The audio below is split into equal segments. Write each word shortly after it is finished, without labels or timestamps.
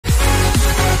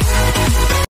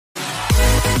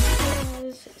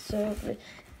So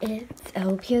it's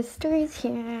LPS Stories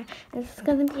here. This is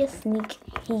gonna be a sneak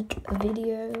peek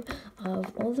video of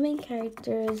all the main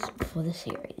characters for the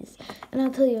series, and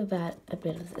I'll tell you about a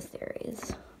bit of the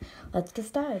series. Let's get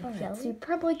started. So you're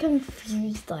probably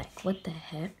confused, like, what the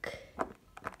heck?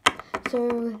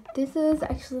 So this is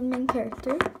actually the main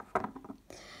character,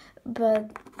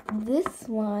 but this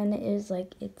one is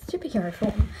like its superhero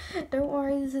form. Don't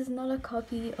worry, this is not a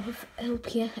copy of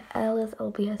LPS.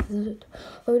 LPS is a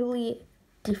totally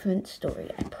different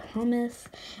story. I promise.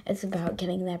 It's about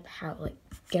getting their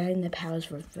getting their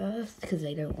powers reversed because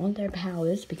they don't want their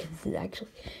powers, because it's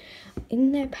actually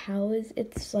in their powers.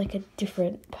 It's like a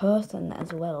different person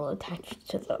as well attached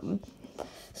to them.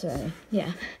 So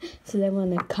yeah, so they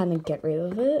want to kind of get rid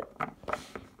of it.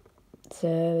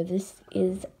 So this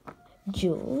is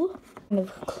Jewel, kind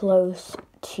of close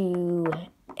to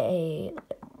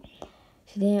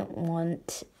she didn't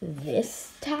want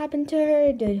this to happen to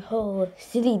her. The whole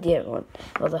city didn't want,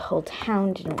 well, the whole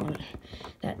town didn't want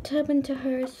that to happen to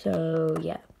her, so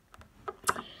yeah.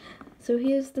 So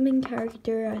here's the main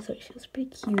character. I thought she was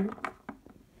pretty cute.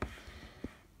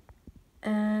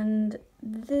 And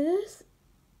this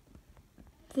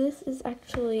is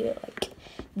actually like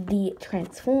the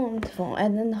transformed form,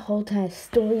 and then the whole entire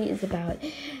story is about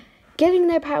getting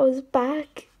their powers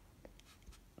back,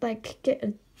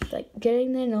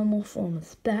 getting their normal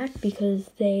forms back, because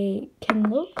they can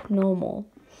look normal,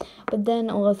 but then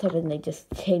all of a sudden they just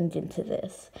change into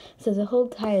this. So the whole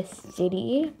entire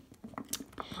city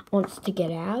wants to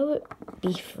get out,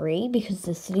 be free, because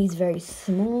the city's very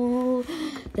small,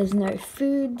 there's no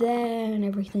food there and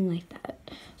everything like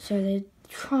that. So they're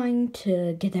trying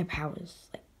to get their powers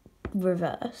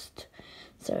reversed.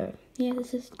 So yeah,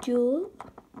 this is Jewel.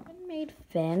 I made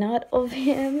fan art of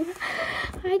him.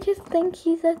 I just think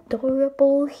he's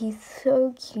adorable. He's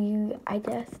so cute. I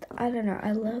don't know,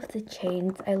 I love the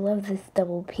chains. I love this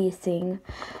double piercing.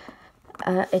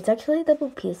 It's actually a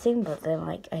double piercing, but then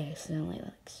I accidentally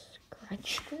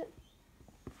scratched it.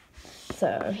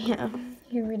 So yeah,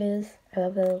 here it is. I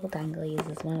love the little danglies.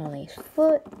 There's one on his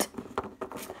foot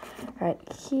right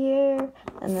here,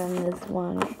 and then there's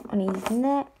one on his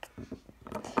neck.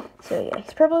 So yeah,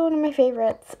 he's probably one of my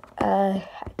favorites. I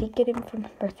did get him for my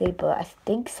birthday, but I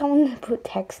think someone put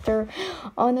texture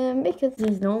on him because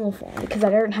he's normal form, because I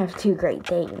don't have two Great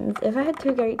Danes. If I had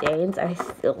two Great Danes, I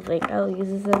still think I'll use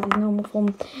this as his normal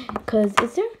form, because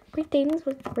is there Great Danes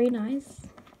with green eyes?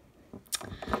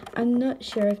 I'm not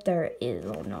sure if there is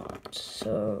or not,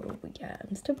 so yeah,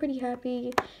 I'm still pretty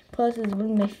happy. Plus, it's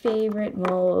one of my favorite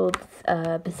molds,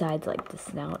 besides like the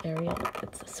snout area.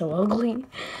 It's so ugly.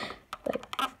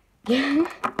 Yeah.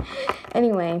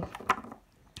 Anyway.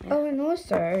 Oh, and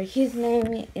also, his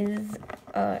name is,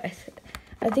 I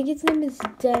think his name is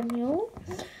Daniel,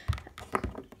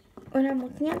 when I'm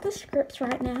looking at the scripts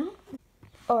right now.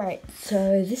 Alright,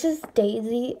 so this is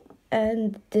Daisy,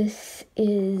 and this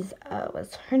is,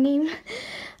 what's her name?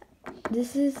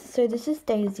 This is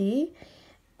Daisy,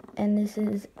 and this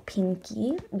is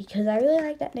Pinky, because I really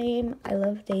like that name. I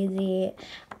love Daisy.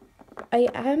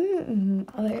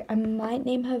 I might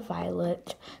name her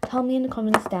Violet. Tell me in the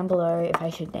comments down below if I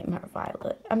should name her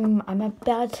Violet. I'm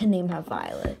about to name her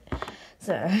Violet.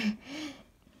 So,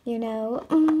 you know.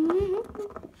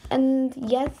 And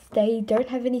yes, they don't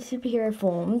have any superhero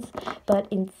forms, but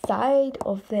inside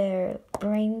of their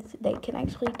brains, they can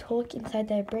actually talk inside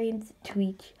their brains to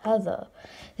each other.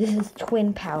 This is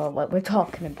twin power, what we're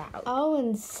talking about. Oh,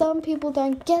 and some people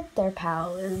don't get their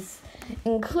powers,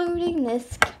 including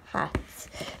this cat.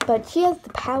 But she has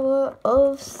the power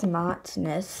of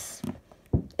smartness,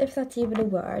 if that's even a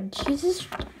word. She's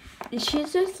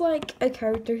just like a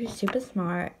character who's super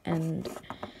smart, and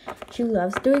she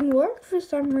loves doing work for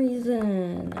some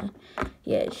reason.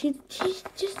 Yeah, she's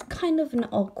just kind of an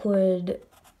awkward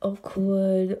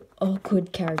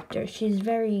character. She's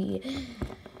very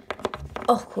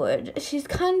awkward. She's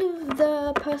kind of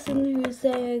the person who's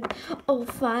saying, oh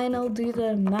fine, I'll do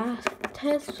the math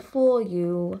test for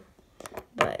you.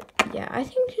 But yeah, I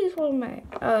think she's one of my,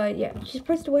 yeah, she's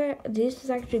supposed to wear, this is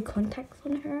actually contacts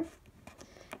on her.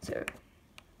 So,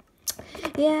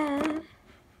 yeah.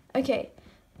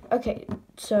 Okay,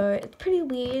 so it's pretty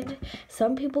weird.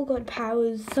 Some people got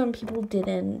powers, some people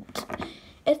didn't.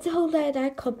 It's a whole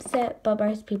that concept, but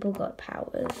most people got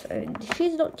powers, and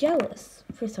she's not jealous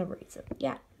for some reason.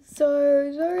 Yeah.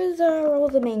 So those are all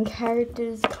the main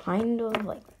characters, kind of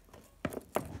like.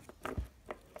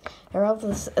 They're all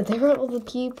the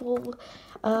people.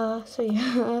 So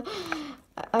yeah.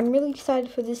 I'm really excited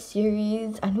for this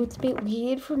series. I know it's a bit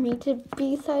weird for me to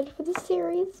be excited for this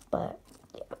series, but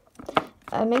yeah.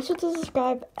 Make sure to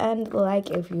subscribe and like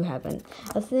if you haven't.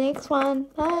 I'll see you next one.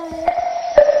 Bye.